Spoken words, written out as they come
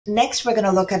Next, we're going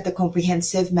to look at the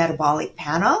comprehensive metabolic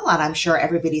panel, and I'm sure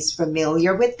everybody's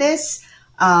familiar with this.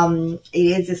 It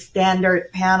is a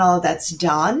standard panel that's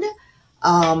done in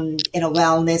a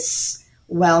wellness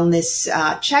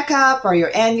checkup or your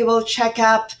annual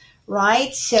checkup,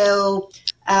 right? So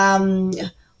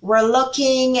we're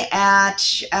looking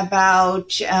at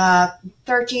about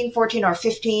 13, 14, or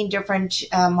 15 different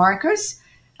markers.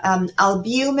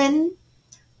 Albumin,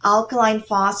 alkaline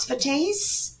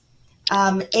phosphatase,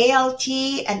 ALT,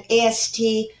 and AST.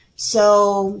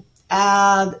 So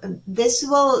this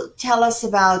will tell us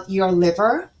about your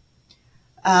liver.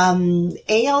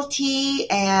 ALT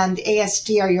and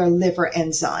AST are your liver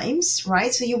enzymes,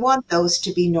 right? So you want those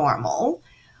to be normal.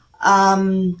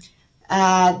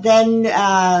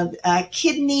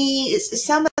 Kidney,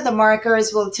 some of the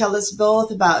markers will tell us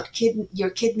both about your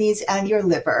kidneys and your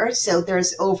liver. So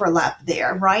there's overlap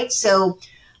there, right? So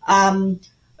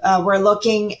we're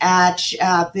looking at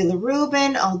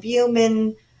bilirubin,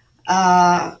 albumin,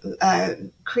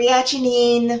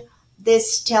 creatinine.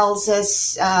 This tells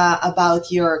us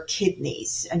about your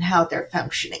kidneys and how they're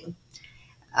functioning.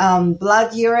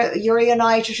 Blood urea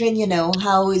nitrogen, you know,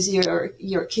 how is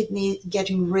your kidney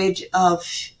getting rid of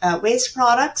waste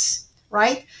products,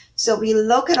 right? So we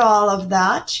look at all of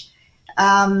that.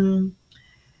 And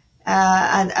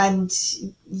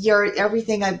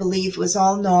everything, I believe, was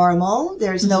all normal.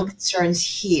 There's no concerns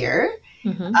here.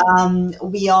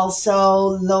 We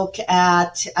also look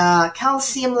at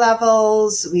calcium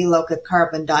levels. We look at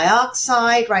carbon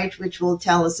dioxide, right, which will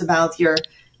tell us about your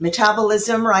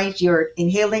metabolism, right? You're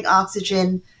inhaling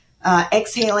oxygen,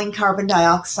 exhaling carbon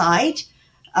dioxide.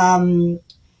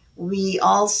 We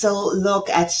also look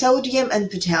at sodium and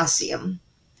potassium.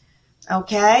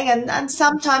 Okay, and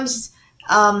sometimes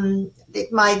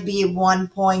it might be 1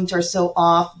 point or so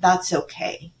off. That's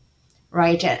okay,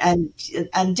 right? And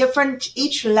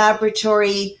each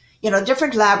laboratory, you know,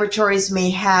 different laboratories may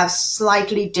have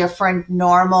slightly different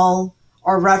normal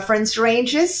or reference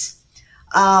ranges.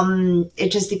 It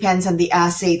just depends on the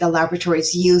assay the laboratory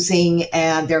is using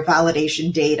and their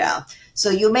validation data. So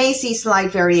you may see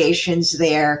slight variations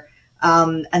there,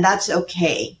 and that's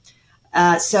okay.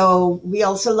 So we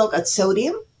also look at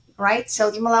sodium, right?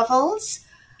 Sodium levels,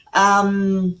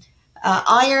 iron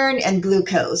and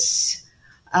glucose.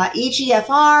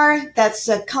 EGFR, that's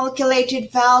a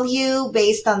calculated value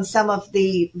based on some of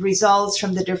the results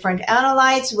from the different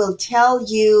analytes, will tell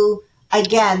you,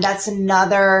 again, that's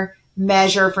another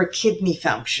measure for kidney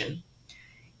function.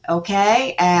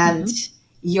 Okay. And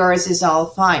yours is all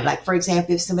fine. Like, for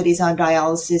example, if somebody's on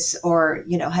dialysis or,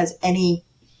 you know, has any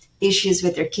issues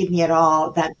with their kidney at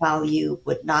all, that value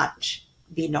would not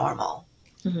be normal.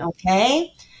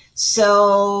 Okay.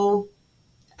 So,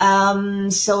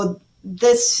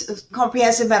 this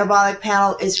comprehensive metabolic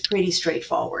panel is pretty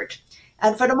straightforward.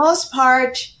 And for the most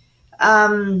part,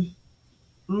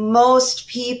 most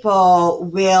people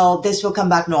this will come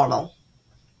back normal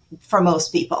for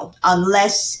most people,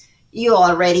 unless you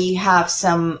already have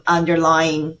some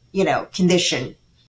underlying, you know, condition